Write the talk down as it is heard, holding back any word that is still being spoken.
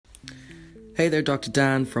Hey there, Dr.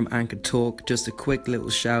 Dan from Anchor Talk. Just a quick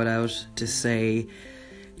little shout out to say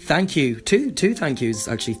thank you. Two thank yous,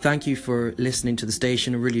 actually. Thank you for listening to the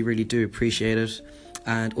station. I really, really do appreciate it.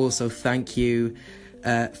 And also thank you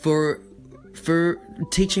for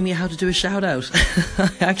teaching me how to do a shout out.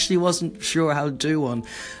 I actually wasn't sure how to do one,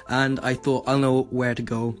 and I thought I'll know where to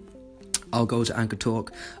go. I'll go to Anchor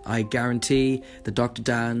Talk. I guarantee that Dr.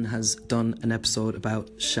 Dan has done an episode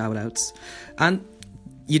about shout outs, and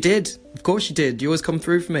you did. Of course you did. You always come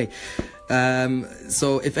through for me.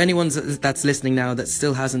 So if anyone that's listening now that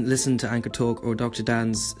still hasn't listened to Anchor Talk or Dr.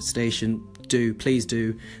 Dan's station, please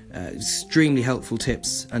do. Extremely helpful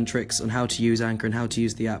tips and tricks on how to use Anchor and how to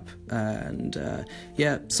use the app.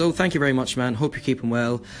 So thank you very much, man. Hope you're keeping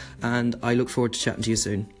well, and I look forward to chatting to you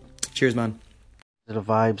soon. Cheers, man. The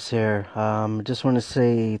vibes here. Just want to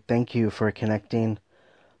say thank you for connecting.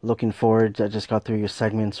 Looking forward. I just got through your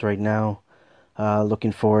segments right now.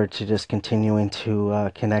 Looking forward to just continuing to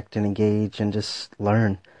connect and engage and just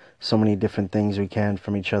learn so many different things we can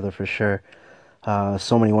from each other, for sure.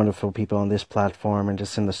 So many wonderful people on this platform and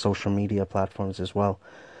just in the social media platforms as well.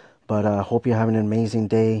 But hope you're having an amazing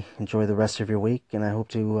day. Enjoy the rest of your week, and I hope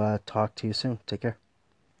to talk to you soon. Take care.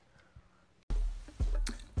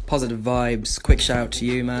 Positive vibes. Quick shout out to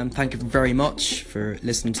you, man. Thank you very much for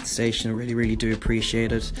listening to the station. I really, really do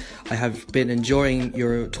appreciate it. I have been enjoying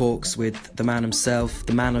your talks with the man himself,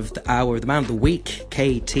 the man of the hour, the man of the week,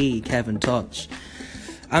 KT, Kevin Touch.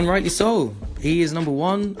 And rightly so. He is number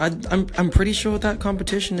one. I'm pretty sure that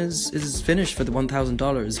competition is finished for the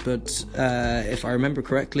 $1,000. But if I remember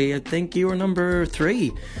correctly, I think you were number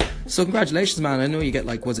 3. So congratulations, man. I know you get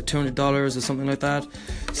was it $200 or something like that.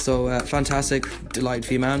 So fantastic. Delighted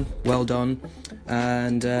for you, man. Well done.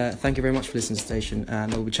 And thank you very much for listening to the station.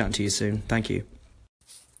 And I'll be chatting to you soon. Thank you.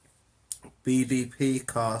 BDP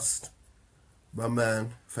cast. My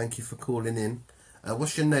man. Thank you for calling in.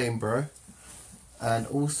 What's your name, bro? And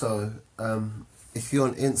also, if you're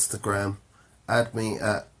on Instagram, add me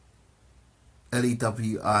at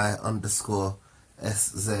LEWI_SZ.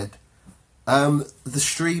 The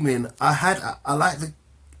streaming, I had an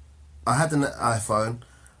iPhone.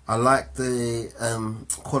 I like the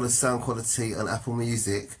sound quality on Apple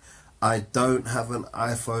Music. I don't have an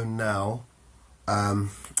iPhone now,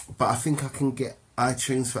 but I think I can get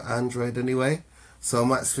iTunes for Android anyway, so I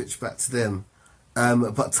might switch back to them.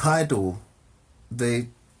 But Tidal,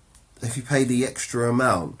 if you pay the extra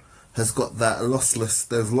amount, has got that lossless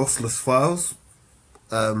files,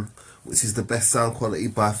 which is the best sound quality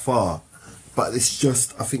by far. But it's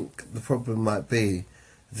just, I think the problem might be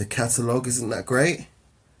the catalogue isn't that great.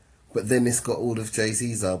 But then it's got all of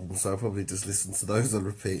Jay-Z's albums, so I'll probably just listen to those on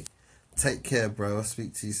repeat. Take care, bro. I'll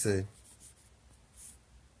speak to you soon.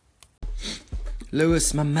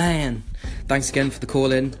 Lewis, my man, thanks again for the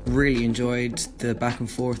call in. Really enjoyed the back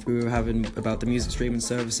and forth we were having about the music streaming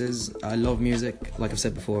services. I love music, like I've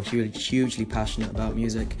said before, hugely passionate about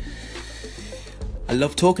music. I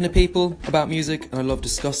love talking to people about music, and I love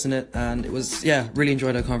discussing it, and it was, really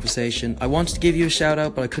enjoyed our conversation. I wanted to give you a shout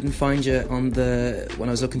out, but I couldn't find you when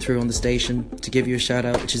I was looking through on the station to give you a shout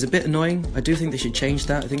out, which is a bit annoying. I do think they should change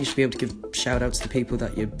that. I think you should be able to give shout outs to people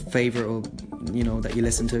that you favourite or, that you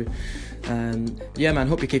listen to. Man,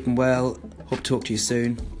 hope you're keeping well. Hope to talk to you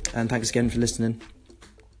soon, and thanks again for listening.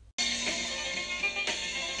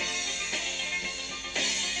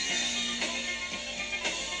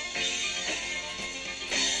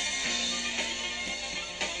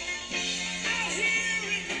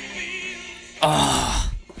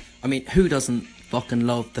 Who doesn't fucking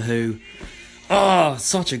love The Who?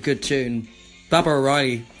 Such a good tune. Baba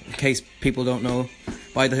O'Reilly, in case people don't know,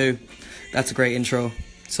 by The Who. That's a great intro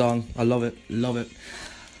song. I love it.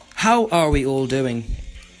 How are we all doing?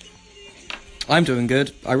 I'm doing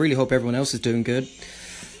good. I really hope everyone else is doing good.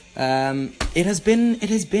 It's been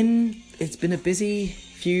a busy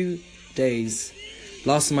few days.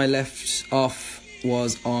 Last time I left off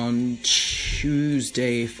was on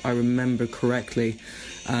Tuesday, if I remember correctly.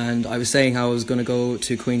 And I was saying how I was going to go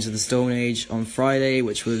to Queens of the Stone Age on Friday,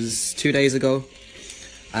 which was 2 days ago.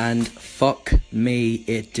 And fuck me,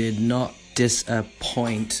 it did not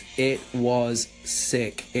disappoint. It was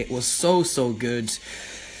sick. It was so good.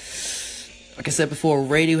 Like I said before,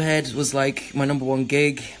 Radiohead was like my number one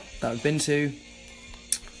gig that I've been to.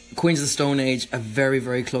 Queens of the Stone Age, a very,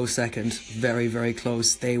 very close second. Very, very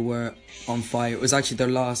close. They were on fire. It was actually their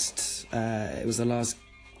last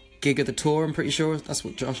gig of the tour, I'm pretty sure. That's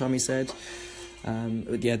what Josh Homme said.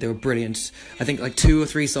 They were brilliant. I think 2 or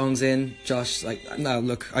 3 songs in, Josh, I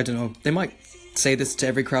don't know, they might say this to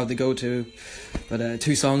every crowd they go to, but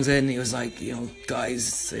 2 songs in, he was like, you know,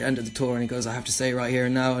 guys, the end of the tour, and he goes, I have to say right here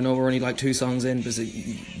and now, I know we're only like 2 songs in, but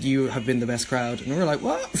you have been the best crowd. And we're like,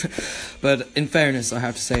 what? But in fairness, I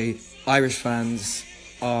have to say, Irish fans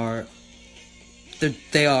are... They're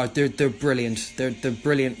brilliant. They're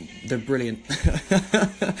brilliant. They're brilliant.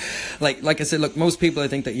 like I said, look, most people I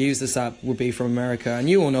think that use this app would be from America, and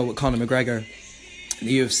you all know what Conor McGregor,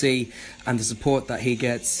 the UFC, and the support that he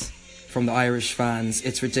gets from the Irish fans.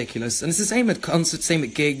 It's ridiculous, and it's the same at concerts, same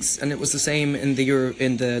at gigs, and it was the same in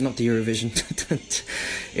the not the Eurovision.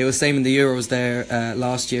 It was the same in the Euros there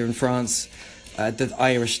last year in France. The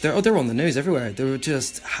Irish, they're on the news everywhere. They were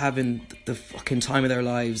just having the fucking time of their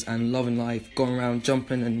lives and loving life, going around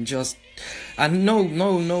jumping and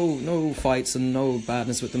no fights and no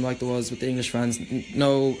badness with them like there was with the English fans.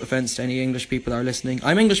 No offence to any English people that are listening.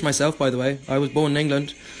 I'm English myself, by the way. I was born in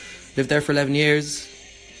England, lived there for 11 years,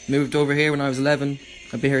 moved over here when I was 11.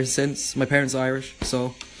 I've been here since. My parents are Irish,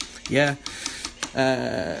 so yeah.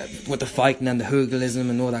 With the fighting and the hooliganism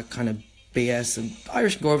and all that kind of BS, and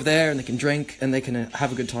Irish can go over there and they can drink and they can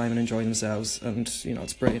have a good time and enjoy themselves, and you know,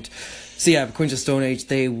 it's brilliant. So yeah, Queens of Stone Age,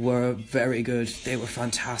 they were very good. They were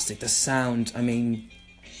fantastic. The sound, I mean,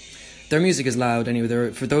 their music is loud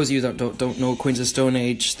anyway. For those of you that don't know Queens of Stone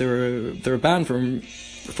Age, they're a band from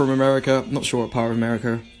America. I'm not sure what part of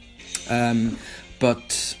America,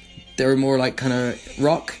 but they're more like kind of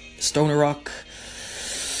rock, stoner rock,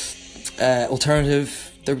 alternative.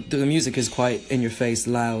 The music is quite in your face,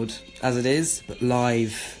 loud as it is, but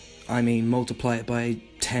live, I mean, multiply it by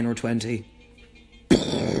 10 or 20.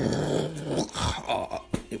 Oh,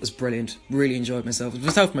 it was brilliant. Really enjoyed myself. It was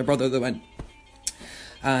myself and my brother that went.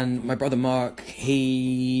 And my brother Mark,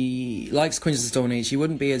 he likes Queens of Stone Age. He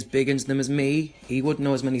wouldn't be as big into them as me. He wouldn't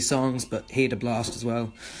know as many songs, but he had a blast as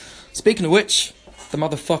well. Speaking of which, the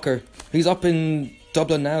motherfucker, he's up in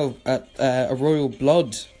Dublin now at a Royal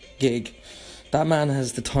Blood gig. That man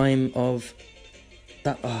has the time of...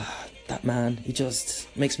 That man, he just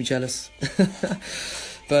makes me jealous.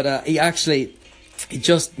 But he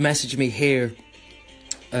just messaged me here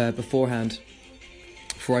beforehand,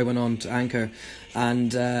 before I went on to Anchor,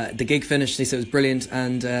 and the gig finished, and he said it was brilliant,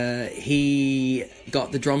 and he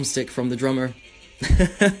got the drumstick from the drummer.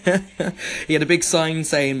 He had a big sign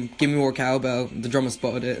saying, give me more cowbell. The drummer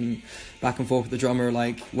spotted it, and back and forth with the drummer,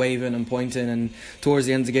 like waving and pointing, and towards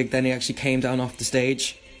the end of the gig then he actually came down off the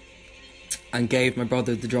stage and gave my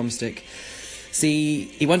brother the drumstick. See,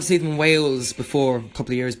 he went to see them in Wales before, a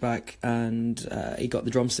couple of years back, and he got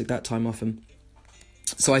the drumstick that time off him.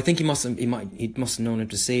 So I think he must have known him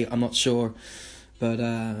to see. I'm not sure, but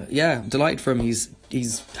yeah, I'm delighted for him.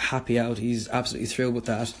 He's happy out. He's absolutely thrilled with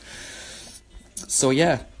that. So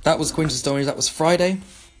yeah, that was Queens of Stone Age. That was Friday,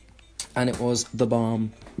 and it was the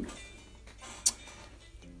bomb.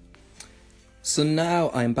 So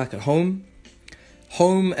now I'm back at home.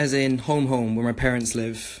 Home as in home, where my parents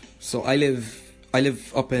live. So I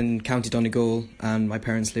live up in County Donegal, and my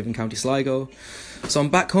parents live in County Sligo. So I'm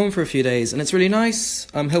back home for a few days, and it's really nice.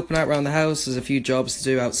 I'm helping out around the house. There's a few jobs to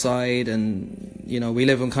do outside, and you know, we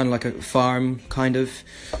live on kind of like a farm, kind of.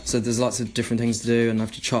 So there's lots of different things to do, and I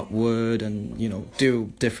have to chop wood and, you know,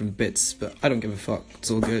 do different bits. But I don't give a fuck. It's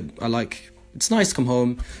all good. It's nice to come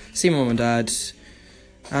home, see my mum and dad,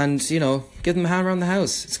 and, you know, give them a hand around the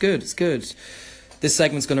house. It's good. This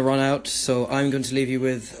segment's going to run out, so I'm going to leave you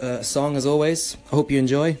with a song as always. I hope you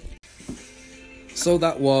enjoy. So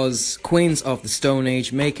that was Queens of the Stone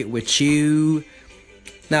Age, Make It With You.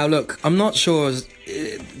 Now look, I'm not sure,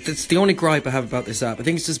 that's the only gripe I have about this app. I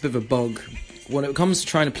think it's just a bit of a bug. When it comes to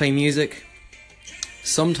trying to play music,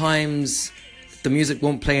 sometimes the music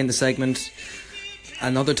won't play in the segment,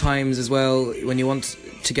 and other times as well, when you want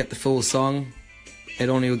to get the full song, it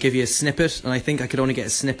only will give you a snippet, and I think I could only get a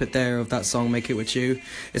snippet there of that song, Make It With You.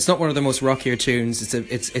 It's not one of the most rockier tunes. It's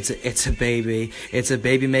a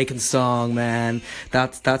baby making song, man.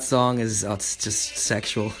 That song is, it's just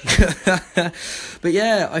sexual. But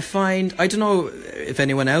yeah, I don't know if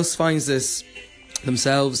anyone else finds this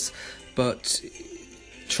themselves, but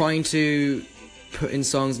trying to put in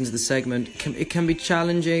songs into the segment, it can be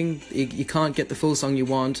challenging. You can't get the full song you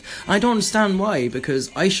want. I don't understand why,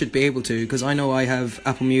 because I should be able to, because I know I have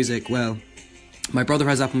Apple Music. Well, my brother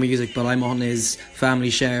has Apple Music, but I'm on his family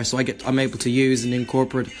share, so I'm able to use and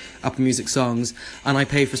incorporate Apple Music songs, and I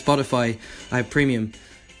pay for Spotify. I have premium,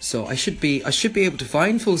 so I should be able to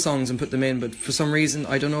find full songs and put them in, but for some reason,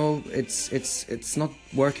 I don't know, it's not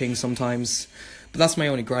working sometimes. But that's my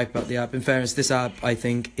only gripe about the app. In fairness, this app, I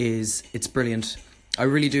think, it's brilliant. I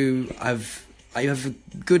really do. I have a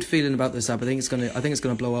good feeling about this app. I think it's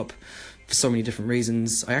gonna blow up. for so many different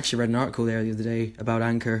reasons. I actually read an article there the other day about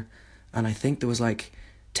Anchor, and I think there was like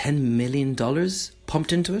 $10 million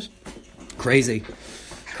pumped into it. Crazy.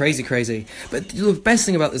 But the best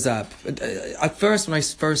thing about this app, at first, when I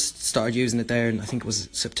first started using it there, and I think it was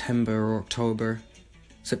September or October,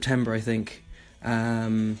 September I think,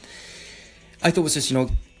 I thought it was just,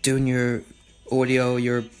 doing your audio,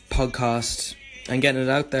 your podcast, and getting it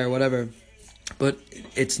out there, whatever. But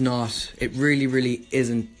it's not. It really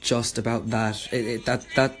isn't just about that.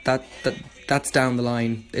 That's down the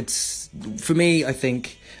line. It's, for me, I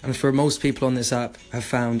think, and for most people on this app, have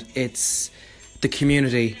found it's the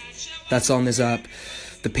community that's on this app,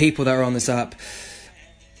 the people that are on this app,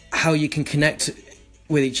 how you can connect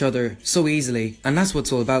with each other so easily. And that's what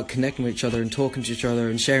it's all about, connecting with each other and talking to each other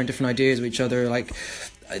and sharing different ideas with each other. Like,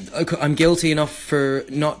 I'm guilty enough for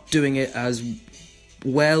not doing it as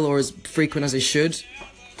well or as frequent as I should.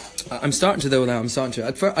 I'm starting to though now.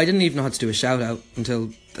 At first, I didn't even know how to do a shout out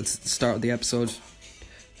until the start of the episode.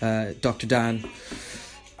 Dr. Dan,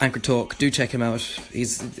 Anchor Talk, do check him out.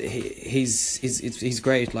 He's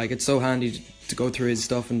great. Like, it's so handy to go through his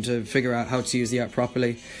stuff and to figure out how to use the app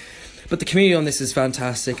properly. But the community on this is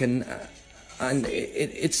fantastic, and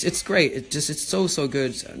it's great. It's so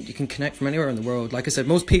good. And you can connect from anywhere in the world. Like I said,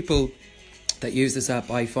 most people that use this app,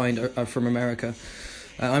 I find, are from America.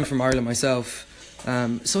 I'm from Ireland myself.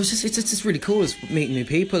 So it's just really cool. It's meeting new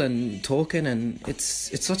people and talking, and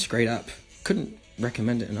it's such a great app. Couldn't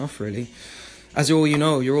recommend it enough, really. As you're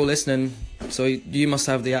all listening, so you must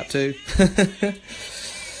have the app too.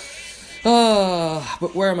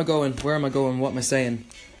 But where am I going? What am I saying?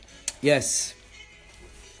 Yes,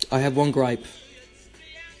 I have one gripe,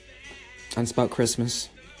 and it's about Christmas.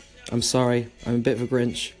 I'm sorry, I'm a bit of a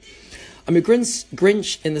Grinch. I'm a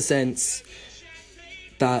Grinch in the sense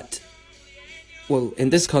that, well, in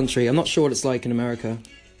this country, I'm not sure what it's like in America,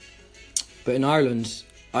 but in Ireland,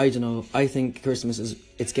 I don't know, I think Christmas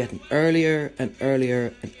it's getting earlier and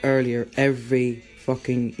earlier and earlier every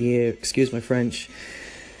fucking year. Excuse my French.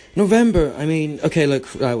 November, I mean, okay,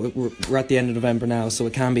 look, we're at the end of November now, so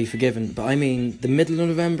it can be forgiven, but I mean, the middle of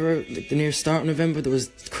November, the near start of November, there was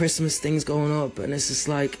Christmas things going up, and it's just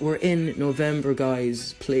like, we're in November,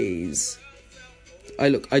 guys, please. I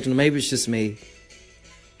don't know, maybe it's just me.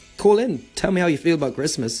 Call in, tell me how you feel about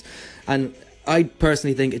Christmas. And I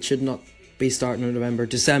personally think it should not be starting in November.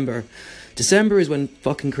 December is when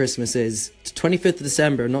fucking Christmas is. It's 25th of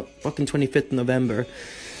December, not fucking 25th of November.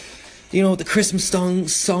 The Christmas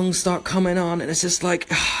songs start coming on, and it's just like,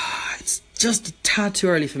 it's just a tad too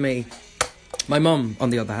early for me. My mum, on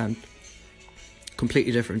the other hand,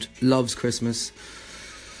 completely different, loves Christmas.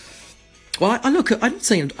 Well, I'm not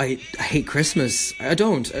saying I hate Christmas. I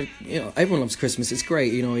don't. Everyone loves Christmas. It's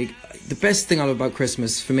great. The best thing I love about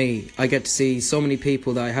Christmas, for me, I get to see so many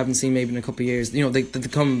people that I haven't seen maybe in a couple of years. They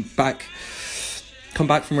come back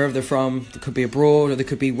from wherever they're from. They could be abroad, or they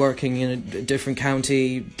could be working in a different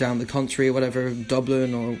county down the country or whatever,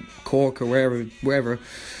 Dublin or Cork or wherever. And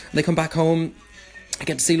they come back home. I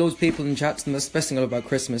get to see loads of people and chat to them. That's the best thing I love about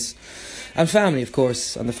Christmas. And family, of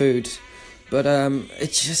course, and the food. But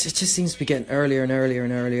it just seems to be getting earlier and earlier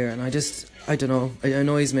and earlier, and I don't know, it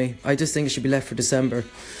annoys me. I just think it should be left for December.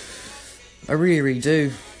 I really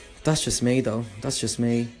do. That's just me, though. That's just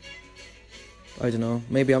me. I don't know.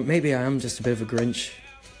 Maybe I am just a bit of a Grinch.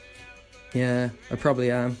 Yeah, I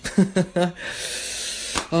probably am.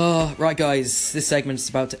 Oh, right, guys. This segment is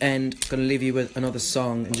about to end. I'm going to leave you with another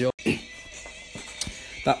song. Enjoy.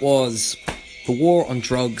 That was The War on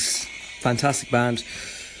Drugs. Fantastic band.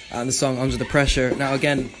 And the song Under the Pressure. Now,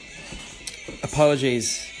 again,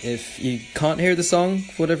 apologies if you can't hear the song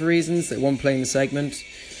for whatever reasons. It won't play in the segment.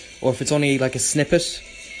 Or if it's only like a snippet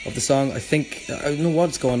of the song. I don't know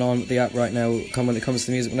what's going on with the app right now when it comes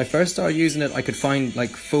to music. When I first started using it, I could find like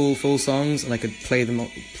full songs, and I could play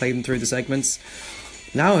them through the segments.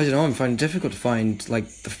 Now, I don't know, I'm finding it difficult to find like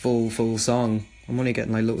the full song. I'm only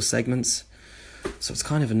getting like little segments. So it's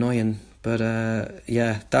kind of annoying. But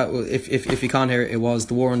yeah, that if you can't hear it, it was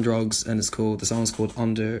The War on Drugs, and the song's called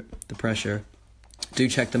Under the Pressure. Do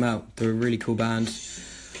check them out. They're a really cool band.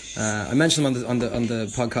 I mentioned them on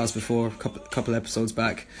the podcast before, a couple episodes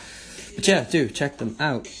back. But yeah, do check them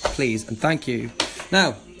out, please, and thank you.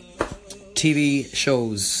 Now, TV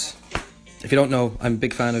shows. If you don't know, I'm a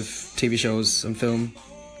big fan of TV shows and film,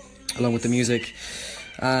 along with the music.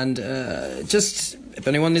 And just, if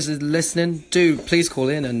anyone is listening, do please call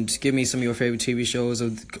in and give me some of your favourite TV shows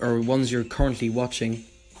or ones you're currently watching.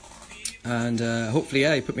 And hopefully,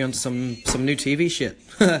 you put me onto some new TV shit.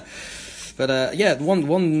 But yeah, the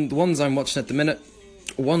ones I'm watching at the minute,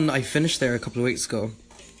 one I finished there a couple of weeks ago.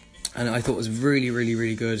 and I thought it was really, really,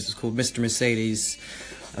 really good. It's called Mr. Mercedes,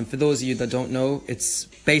 and for those of you that don't know, it's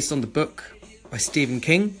based on the book by Stephen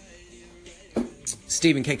King.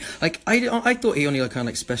 Like I thought he only like kind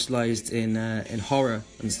of like specialized in horror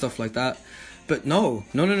and stuff like that, but no.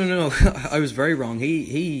 I was very wrong.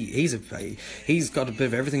 He's got a bit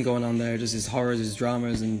of everything going on there. There's his horrors, his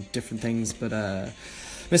dramas, and different things. But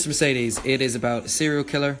Mr. Mercedes, it is about a serial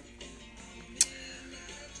killer.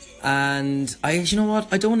 And you know what?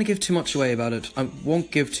 I don't want to give too much away about it. I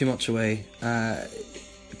won't give too much away.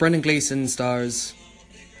 Brendan Gleeson stars.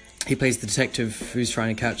 He plays the detective who's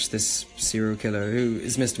trying to catch this serial killer, who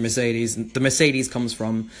is Mr. Mercedes. And the Mercedes comes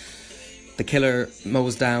from the killer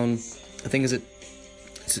mows down. I think is it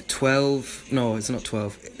 12? No, it's not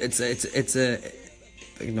 12. It's a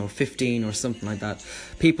 15 or something like that.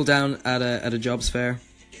 People down at a jobs fair.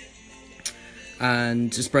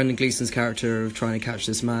 And just Brendan Gleeson's character of trying to catch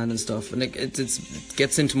this man and stuff, and it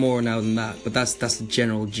gets into more now than that, but that's the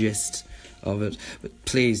general gist of it. But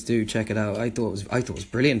please do check it out. I thought it was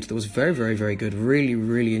brilliant. It was very, very, very good. Really,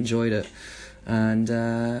 really enjoyed it. And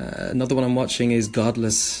another one I'm watching is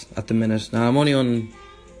Godless at the minute. Now I'm only on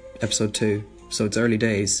episode 2, so it's early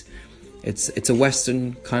days. It's a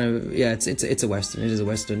western kind of it's a western. It is a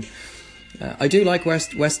western. I do like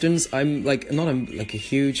westerns. I'm like not a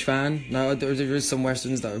huge fan. Now there is some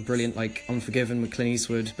westerns that are brilliant, like Unforgiven with Clint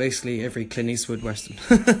Eastwood. Basically every Clint Eastwood western,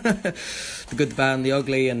 the good, the bad, and the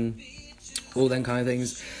ugly, and all them kind of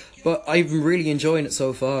things. But I'm really enjoying it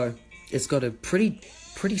so far. It's got a pretty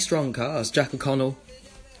strong cast. Jack O'Connell,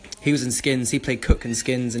 he was in Skins. He played Cook in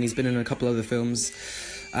Skins, and he's been in a couple other films.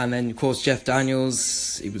 And then of course Jeff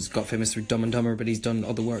Daniels. He got famous through Dumb and Dumber, but he's done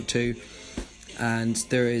other work too. And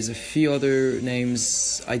there is a few other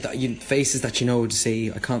names, faces that you know to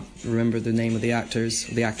see. I can't remember the name of the actors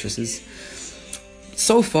or the actresses.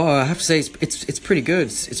 So far, I have to say it's pretty good.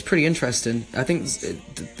 It's pretty interesting. I think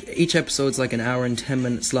each episode's like an hour and 10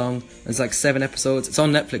 minutes long. There's like 7 episodes. It's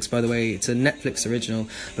on Netflix, by the way. It's a Netflix original.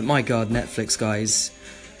 But my God, Netflix, guys,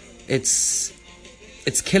 it's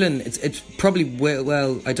killing. It's probably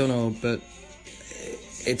well, I don't know, but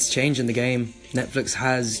it's changing the game. Netflix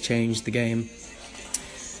has changed the game.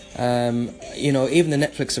 Even the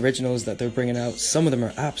Netflix originals that they're bringing out, some of them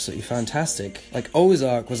are absolutely fantastic. Like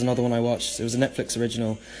Ozark was another one I watched. It was a Netflix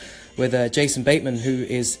original with Jason Bateman, who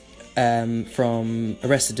is from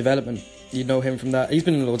Arrested Development. You know him from that. He's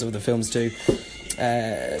been in loads of other films too.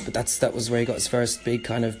 But that was where he got his first big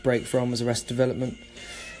kind of break from, was Arrested Development.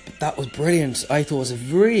 But that was brilliant. I thought it was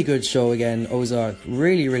a really good show again, Ozark.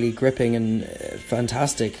 Really, really gripping and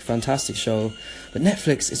fantastic show. But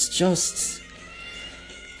Netflix, it's just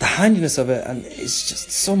the handiness of it, and it's just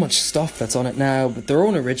so much stuff that's on it now. But their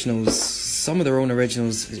own originals, some of their own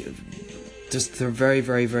originals, they're very,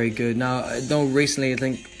 very, very good. Now, I know recently, I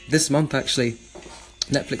think this month actually,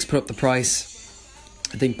 Netflix put up the price,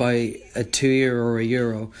 I think by a €2 or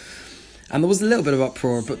 €1. And there was a little bit of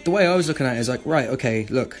uproar, but the way I was looking at it is like, right, okay,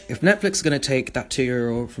 look, if Netflix is going to take that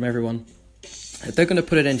 €2 from everyone, if they're going to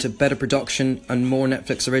put it into better production and more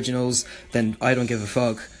Netflix originals, then I don't give a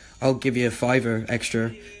fuck. I'll give you a $5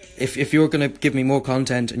 extra. If you're going to give me more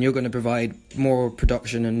content and you're going to provide more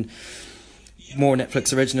production and more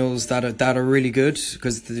Netflix originals that are really good,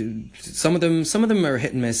 because some of them are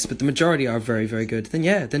hit and miss, but the majority are very, very good,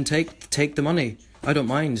 then take the money. I don't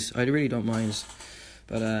mind. I really don't mind.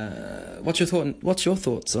 But what's your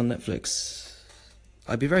thoughts on Netflix?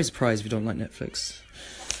 I'd be very surprised if you don't like Netflix.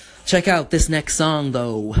 Check out this next song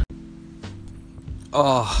though.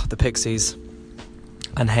 Oh, the Pixies.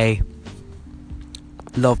 And Hey.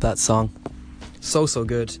 Love that song. So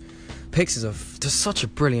good. Pixies are just such a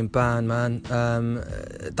brilliant band, man.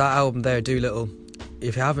 That album there, Doolittle,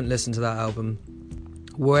 if you haven't listened to that album,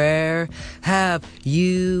 where have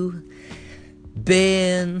you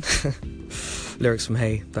been? Lyrics from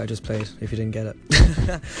Hey that I just played, if you didn't get it.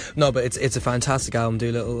 No, but it's a fantastic album,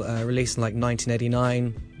 Doolittle, released in like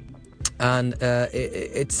 1989, and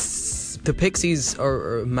it's the Pixies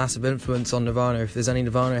are a massive influence on Nirvana. If there's any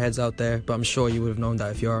Nirvana heads out there, but I'm sure you would have known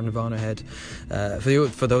that if you are a Nirvana head.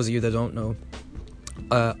 For those of you that don't know,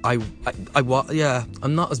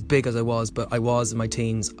 I'm not as big as I was, but I was in my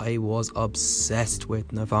teens. I was obsessed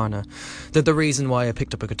with Nirvana. The reason why I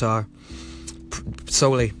picked up a guitar,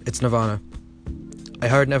 solely, it's Nirvana. I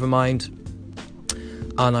heard Nevermind,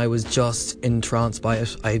 and I was just entranced by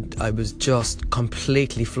it. I was just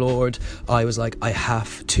completely floored. I was like, I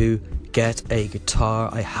have to get a guitar.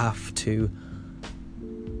 I have to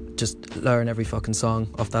just learn every fucking song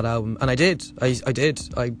off that album. And I did. I did.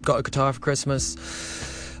 I got a guitar for Christmas,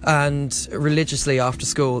 and religiously after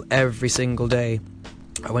school every single day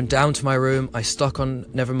I went down to my room. I stuck on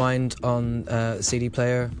Nevermind on CD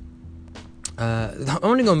player. I'm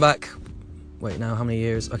only going back. Wait, now how many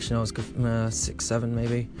years? Actually, no, it's 6, 7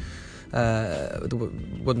 maybe. There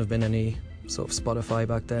wouldn't have been any sort of Spotify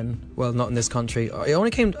back then. Well, not in this country.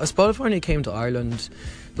 Spotify only came to Ireland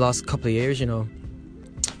the last couple of years, you know.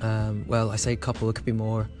 Well, I say couple, it could be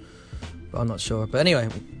more, but I'm not sure. But anyway,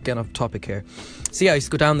 I'm getting off topic here. So yeah, I used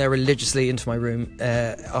to go down there religiously into my room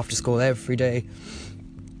after school every day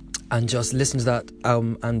and just listen to that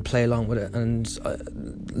album and play along with it, and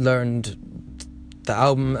learned the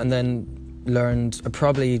album, and then learned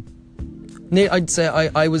I'd say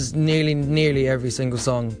I was nearly every single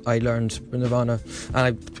song I learned with Nirvana. And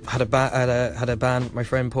I had a band with my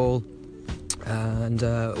friend Paul, and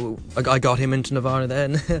I got him into Nirvana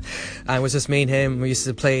then. And it was just me and him. We used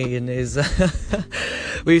to play in his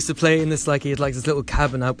we used to play in this, like, he had like this little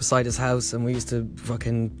cabin out beside his house, and we used to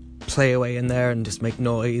fucking play away in there and just make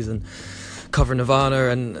noise and cover Nirvana.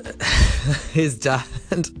 And his dad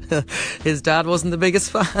wasn't the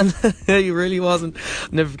biggest fan. He really wasn't. I'll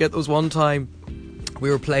never forget, there was one time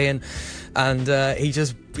we were playing, and he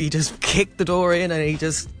just kicked the door in, and he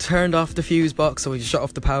just turned off the fuse box, so we shut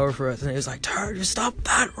off the power for it, and he was like, stop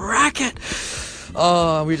that racket.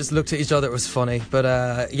 Oh, we just looked at each other. It was funny.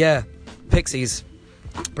 But yeah, Pixies,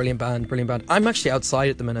 brilliant band. I'm actually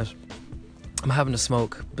outside at the minute. I'm having a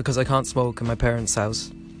smoke because I can't smoke in my parents'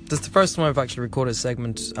 house. This is the first time I've actually recorded a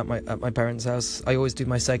segment at my parents' house. I always do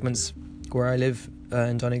my segments where I live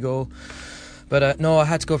in Donegal. But no, I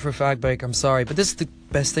had to go for a fag break. I'm sorry, but this is the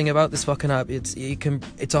best thing about this fucking app.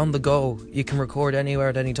 It's on the go. You can record anywhere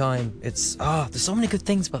at any time. There's so many good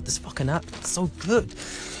things about this fucking app. It's so good.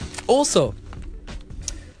 Also,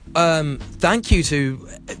 thank you to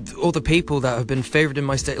all the people that have been favoured in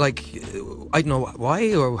my state. Like, I don't know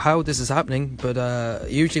why or how this is happening, but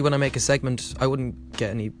usually when I make a segment, I wouldn't get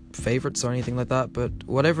any favourites or anything like that. But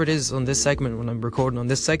whatever it is on this segment, when I'm recording on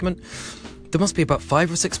this segment, there must be about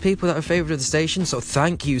 5 or 6 people that are favoured of the station. So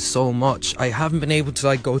thank you so much. I haven't been able to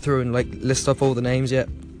like go through and like list off all the names yet,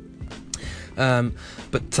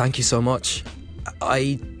 but thank you so much.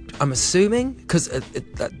 I'm assuming, because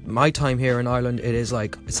at my time here in Ireland, it is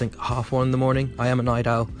like, I think 1:30 in the morning. I am a night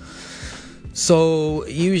owl. So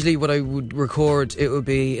usually what I would record, it would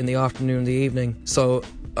be in the afternoon and the evening. So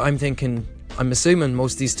I'm assuming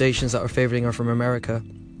most of these stations that are favouring are from America.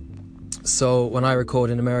 So when I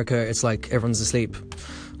record in America, it's like everyone's asleep.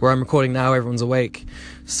 Where I'm recording now, everyone's awake.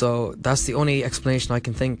 So that's the only explanation I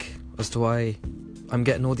can think as to why I'm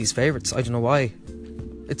getting all these favourites. I don't know why.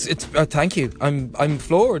 It's thank you. I'm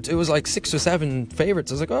floored. It was like 6 or 7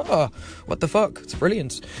 favourites. I was like, oh, what the fuck? It's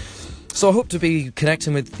brilliant. So I hope to be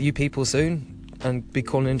connecting with you people soon and be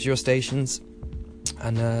calling into your stations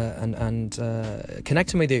and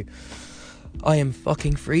connecting with you. I am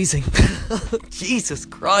fucking freezing. Jesus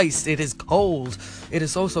Christ, it is cold. It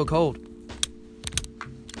is so cold.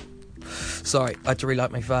 Sorry, I had to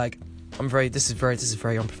relight my fag. This is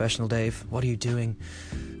very unprofessional, Dave. What are you doing?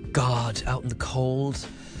 God, out in the cold,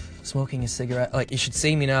 smoking a cigarette. Like, you should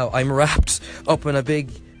see me now. I'm wrapped up in a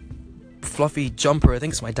big fluffy jumper. I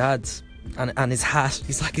think it's my dad's, and his hat.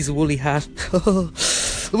 He's like his woolly hat.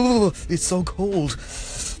 Oh, it's so cold.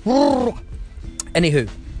 Anywho,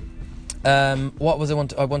 what was I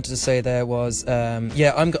wanted to say there was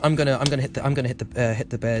yeah, I'm gonna hit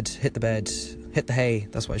the hay.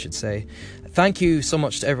 That's what I should say. Thank you so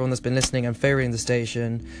much to everyone that's been listening and favouring the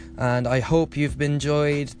station, and I hope you've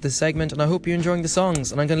enjoyed the segment, and I hope you're enjoying the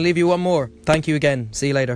songs, and I'm going to leave you one more. Thank you again. See you later.